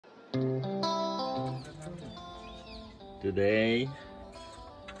Today,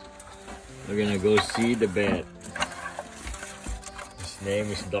 we're gonna go see the vet. His name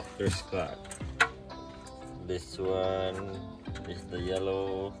is Dr. Scott. This one is the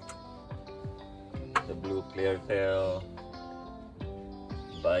yellow, the blue clear tail,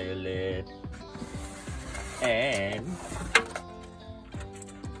 violet, and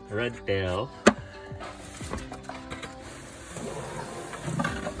red tail.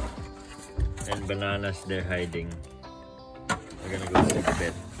 And bananas, they're hiding. We're gonna go see the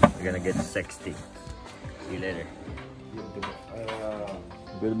vet. We're gonna get sexting. See you later.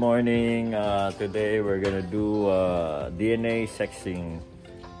 Good morning. Today we're gonna do DNA sexting.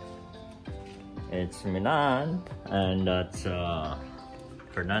 It's Menan, and that's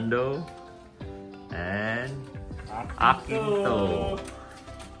Fernando and Akito.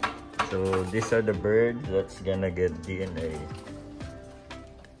 So these are the birds that's gonna get DNA.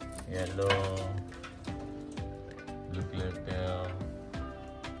 Yellow, blue clear tail,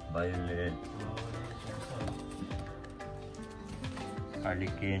 violet,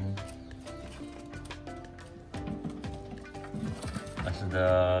 harlequin. That's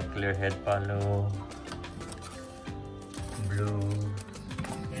the clear head palo, blue,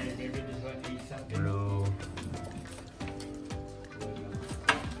 blue.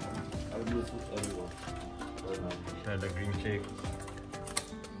 The green chick.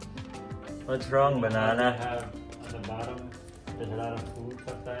 What's wrong, banana? Have at the bottom, there's a lot of food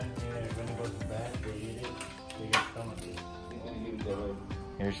sometimes. When it goes bad, they eat it. They get stomachache.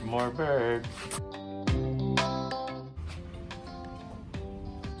 Here's more birds.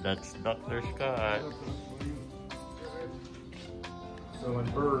 That's Dr. Scott. So in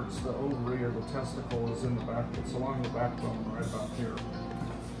birds, the ovary or the testicle is in the back. It's along the backbone, right about here.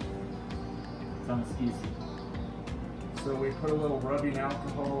 Sounds easy. So we put a little rubbing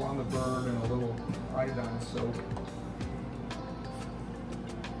alcohol on the bird and a little iodine soap.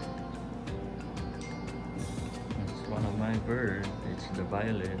 It's one of my birds. It's the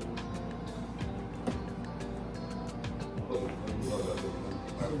violet. So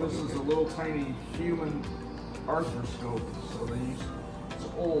this is a little tiny human arthroscope. So they use, it's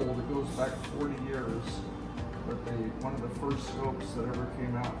old, it goes back 40 years. But one of the first scopes that ever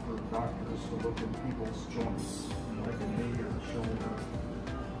came out for doctors to look at people's joints, like a knee or a shoulder.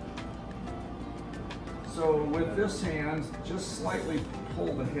 So with this hand, just slightly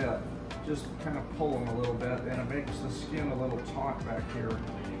pull the head. Just kind of pull them a little bit, and it makes the skin a little taut back here.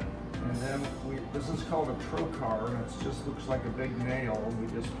 And then this is called a trocar, and it just looks like a big nail. We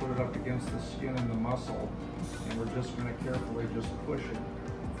just put it up against the skin and the muscle, and we're just going to carefully just push it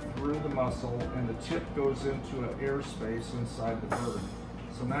through the muscle, and the tip goes into an airspace inside the bird.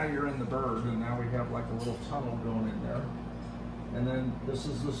 So now you're in the bird, and now we have like a little tunnel going in there. And then this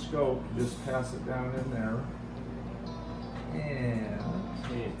is the scope. Just pass it down in there. And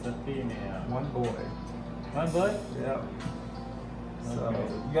It's a female. one boy. One boy? Yep. So Okay.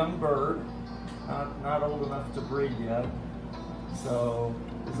 young bird, not old enough to breed yet. So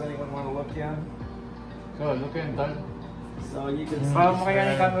does anyone want to look in? So, look in, Tol. So you can see. Bawa mo kaya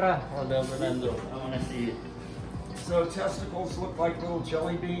ng camera. Hold on, Fernando. I wanna see it. So testicles look like little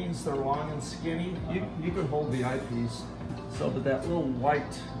jelly beans. They're long and skinny. You can hold the eyepiece. So but that little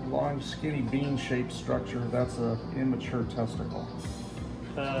white, long, skinny bean-shaped structure, that's an immature testicle.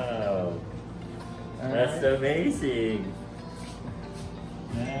 Oh, that's amazing.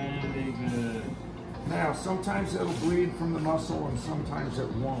 Very good. Now, sometimes it'll bleed from the muscle and sometimes it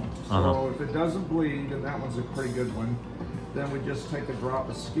won't. So if it doesn't bleed, and that one's a pretty good one, then we just take a drop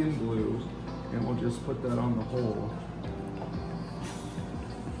of skin glue and we'll just put that on the hole.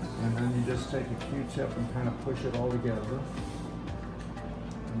 And then you just take a Q-tip and kind of push it all together.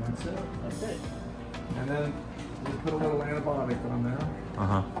 And that's it. That's it. And then we put a little antibiotic on there.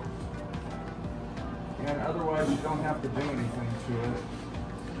 Uh-huh. And otherwise you don't have to do anything to it.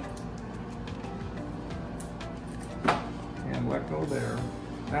 And let go there.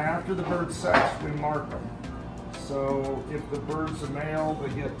 Now after the bird's sexed, we mark them. So if the bird's a male, they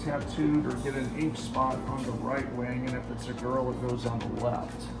get tattooed or get an ink spot on the right wing, and if it's a girl, it goes on the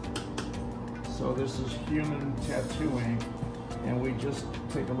left. So this is human tattooing, and we just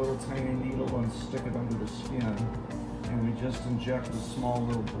take a little tiny needle and stick it under the skin, and we just inject a small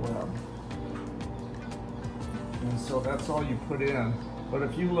little bleb. And so that's all you put in. But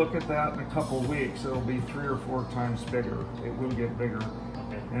if you look at that in a couple of weeks, it'll be 3 or 4 times bigger. It will get bigger.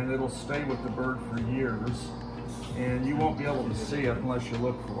 Okay. And it'll stay with the bird for years. And you won't be able to see it unless you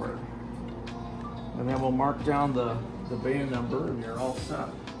look for it. And then we'll mark down the band number and you're all set.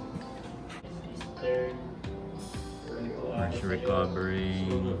 Third. Recovery.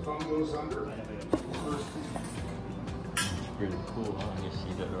 So the thumb goes under. First. really cool, huh? You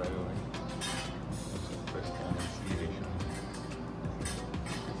see that right away. That's the first time I see this.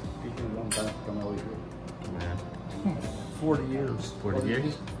 Taking a long time to come over here. Yeah. 40 years. 40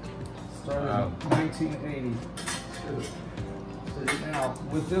 years? Started in 1980. So now,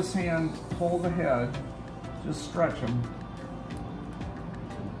 with this hand, pull the head, just stretch them.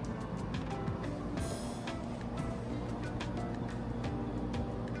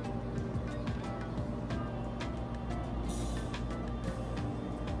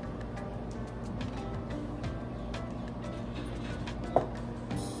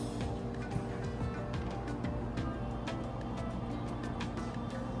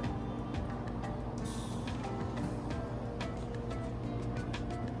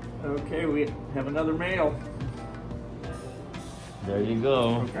 Okay, we have another male. There you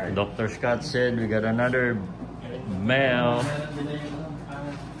go. Okay. Dr. Scott said we got another male.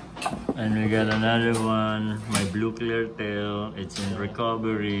 And we got another one. My blue clear tail. It's in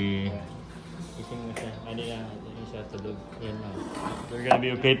recovery. They're gonna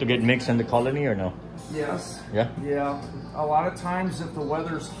be okay to get mixed in the colony or no? Yes. Yeah? Yeah. A lot of times if the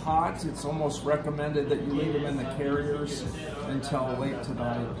weather's hot, it's almost recommended that you leave them in the carriers until late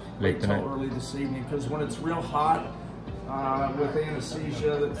tonight. Late tonight. Until early this evening. Because when it's real hot, with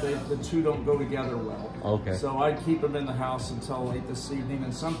anesthesia, the two don't go together well. Okay. So I'd keep them in the house until late this evening.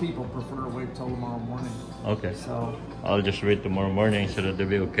 And some people prefer to wait till tomorrow morning. Okay. So I'll just wait tomorrow morning so that they'll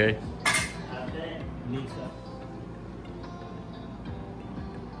be okay.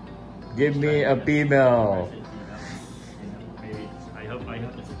 Give me a female. I hope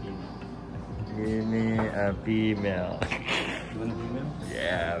it's a female. Give me a female. You want a female?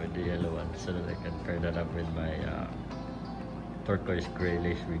 Yeah, with the yellow one, so that I can pair that up with my turquoise gray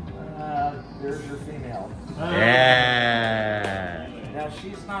lace wing. there's your female. Yeah. Now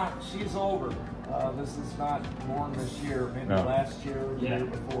she's older. This is not born this year, maybe No. last year or the year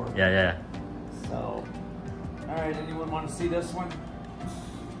before. Yeah. So, all right, anyone want to see this one?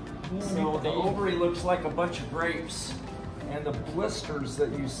 So the ovary looks like a bunch of grapes, and the blisters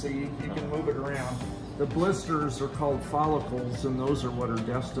that you see, you can move it around. The blisters are called follicles, and those are what are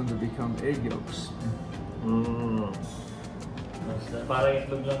destined to become egg yolks. Mm. Parang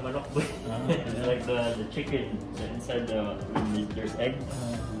itlog lang manok. It's like the chicken inside there's egg.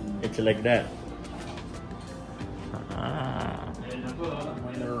 It's like that. Ah.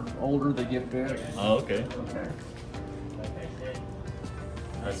 When they're older, they get big. Oh, okay. Okay.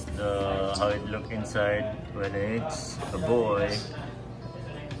 That's how it look inside when it's a boy.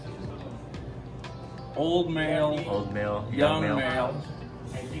 Old male, Old male, young male. male.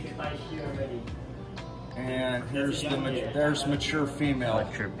 And there's mature female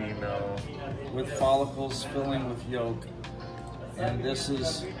Mature female. with follicles filling with yolk. And this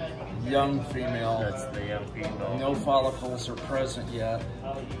is young female. That's the young female. No follicles are present yet.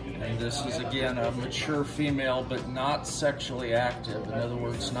 And this is again a mature female, but not sexually active. In other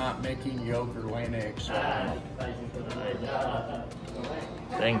words, not making yolk or laying eggs.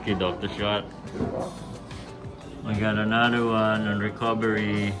 Thank you, Dr. Scott. We got another one on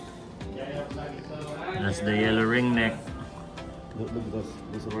recovery. That's the yellow ringneck. Look at this.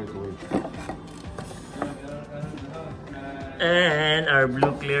 This is right away. And our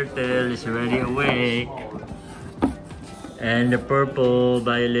blue clear tail is already awake. And the purple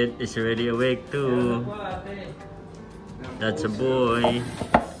violet is already awake too. That's a boy.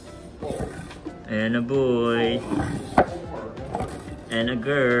 And a boy. And a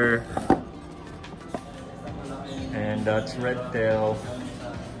girl. And that's red tail.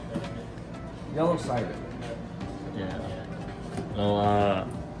 Yellow-sided. Yeah. Oh,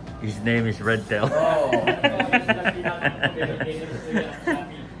 his name is Red Tail. Oh.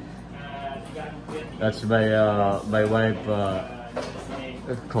 That's my wife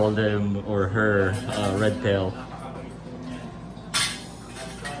called him or her Red Tail.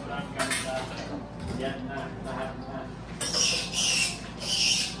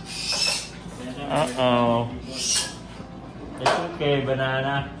 Uh-oh. It's okay,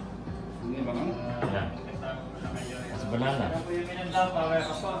 banana. Yeah. It's banana.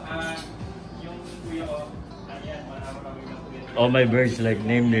 All my birds like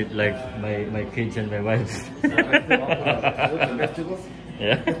named it like my kids and my wife.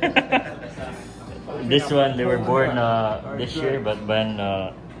 Yeah. This one they were born this year, but when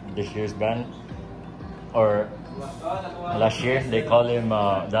this year's ban or last year they call him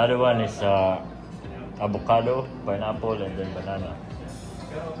the other one is avocado, pineapple, and then banana.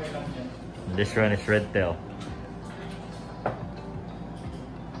 This one is red tail.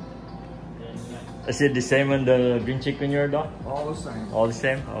 Is it the same on the green chicken yard, dog? All the same. All the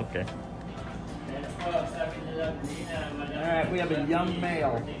same? Okay. Alright, we have a young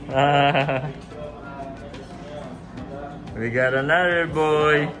male. We got another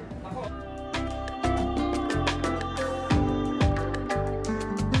boy.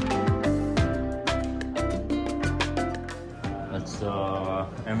 That's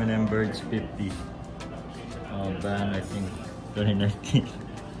Menan Birds 50. Ban, I think 2019.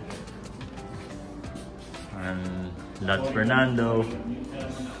 And that's Fernando.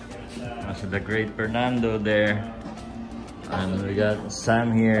 That's the great Fernando there. And we got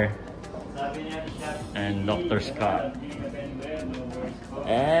Sam here. And Dr. Scott.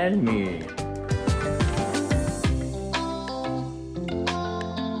 And me.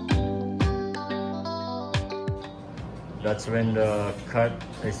 That's when the cut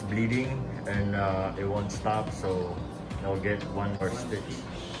is bleeding and it won't stop, so they'll get one more stitch.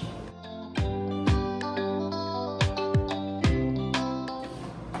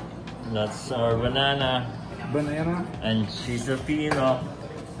 That's our banana. Banana. And she's a female.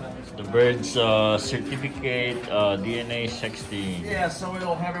 The bird's certificate, DNA 16. Yeah, so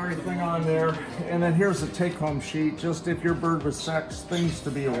it'll have everything on there. And then here's a take-home sheet. Just if your bird was sexed, things to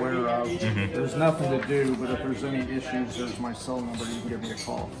be aware of. There's nothing to do, but if there's any issues, there's my cell number. You can give me a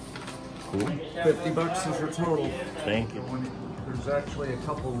call. Cool. $50 is your total. Thank you. There's actually a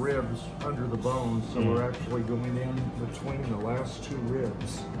couple ribs under the bone, so we're actually going in between the last two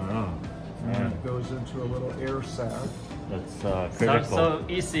ribs. Oh. And it goes into a little air sac. That's Sounds critical. so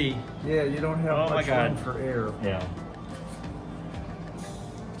easy. Yeah, you don't have Oh much my room God. for air. Yeah.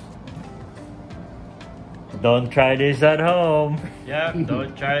 Don't try this at home. Yeah,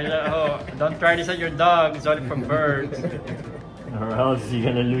 don't try that. Oh, don't try this on your dog. It's only from birds. Or else you're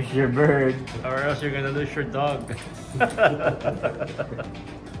gonna lose your bird. Or else you're gonna lose your dog. That's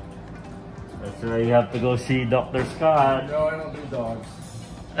why you have to go see Dr. Scott. No, I don't do dogs.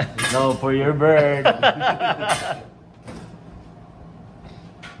 No, for your bird.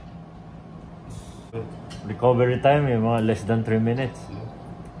 Recovery time, mga less than 3 minutes.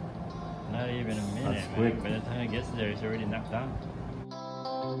 Not even a minute. That's quick. Man. By the time it gets there, it's already knocked down.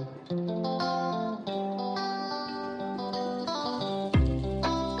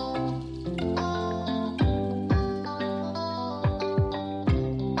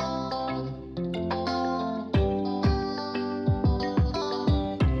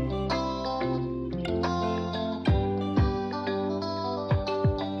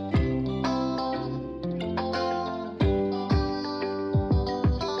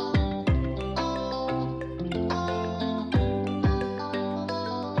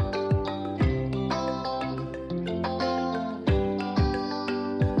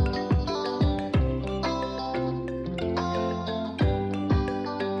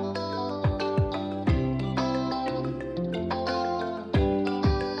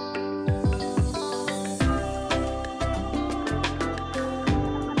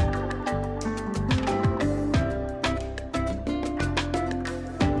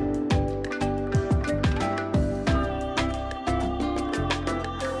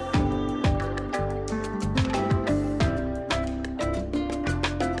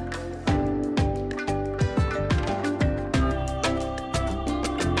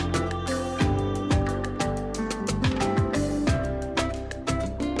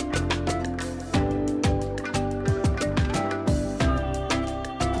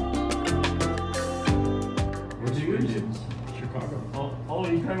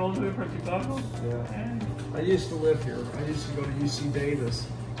 You came all the way from Chicago? Yeah. I used to live here. I used to go to UC Davis.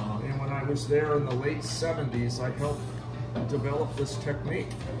 And when I was there in the late 70s, I helped develop this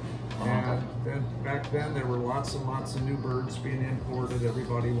technique. And then back then, there were lots and lots of new birds being imported.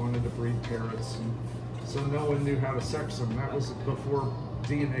 Everybody wanted to breed parrots. And so no one knew how to sex them. That was before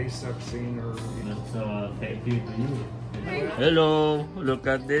DNA sexing or... That's thank you to you. Hello, look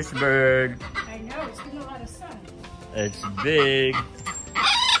at this bird. I know, it's been a lot of sun. It's big.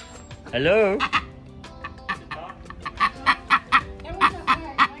 Hello. That was not bad.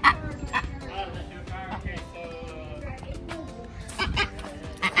 My car was right there.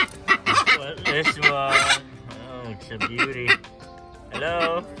 Well, this one. Oh, it's a beauty.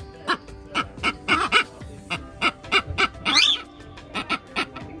 Hello.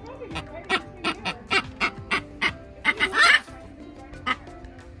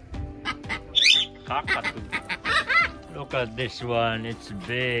 Cockatoo. Look at this one. It's a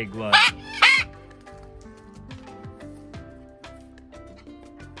big one.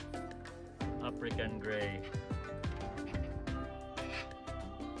 African gray.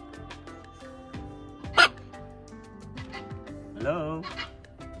 Hello.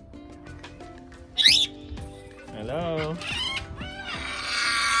 Hello.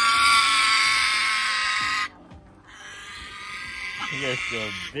 He is so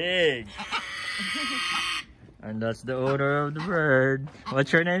big. And that's the owner of the bird.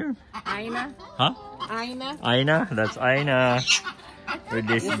 What's your name? Aina. Huh? Aina. Aina? That's Aina. With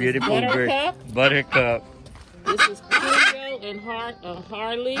this beautiful bird. Buttercup. This is Cleo and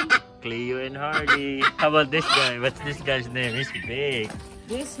Harley. Cleo and Hardy. How about this guy? What's this guy's name? He's big.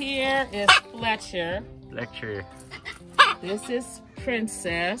 This here is Fletcher. Fletcher. This is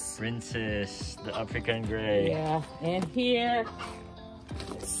Princess. Princess, the African Grey. Yeah, and here,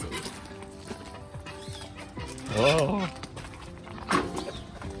 let's see. Oh.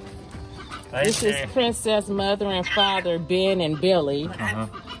 This is Princess Mother and Father, Ben and Billy.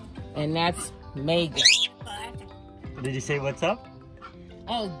 And that's Megan. Did you say what's up?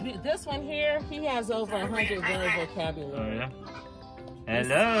 Oh, this one here, he has over 100 word vocabulary. Oh, yeah.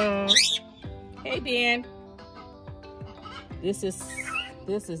 Hello. Hey, Ben. This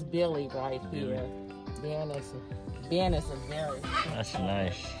is Billy right here. Ben is a very. That's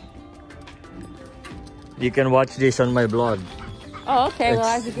nice. You can watch this on my blog. Oh, okay. Well,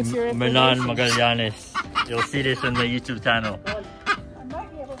 I can get your information. Menan, Magallanes. You'll see this on the YouTube channel.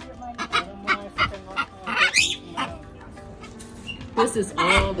 This is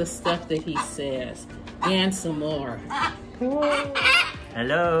all the stuff that he says, and some more.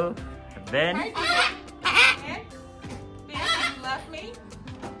 Hello, Ben. Ben, you love me?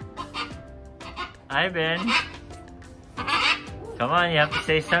 Hi, Ben. Come on, you have to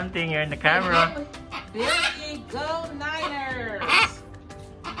say something. You're in the camera. Billy, go Niners!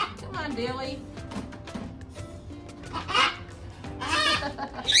 Come on, Billy.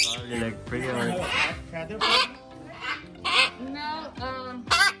 Probably like pretty hard. No,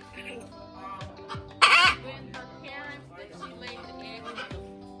 when her parents, that she laid the egg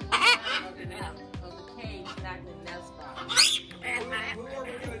in the of the cage, not in the nest box. Who are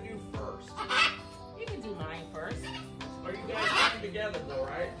we gonna do first? You can do mine first. Are you guys playing together though,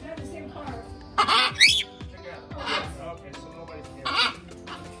 right? Have the same part. Together. Okay, so nobody's here.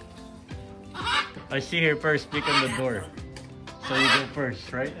 I see her first pick on the door. So you go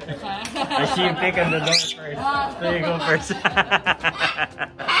first, right? I see you pick on the door first. So you go first.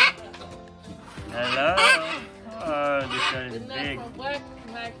 Hello. Oh, this guy is And then big. from what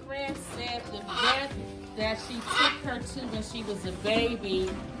my friend said, the vet that she took her to when she was a baby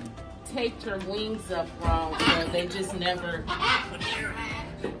taped her wings up wrong, so they just never.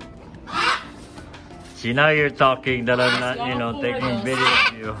 See, now you're talking that I'm not, you know, All taking four of video those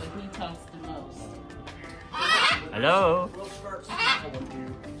of you. that he talks the most. Hello. We'll start small with you.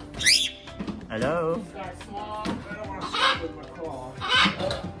 Hello. Start small. I don't want to start with my claw.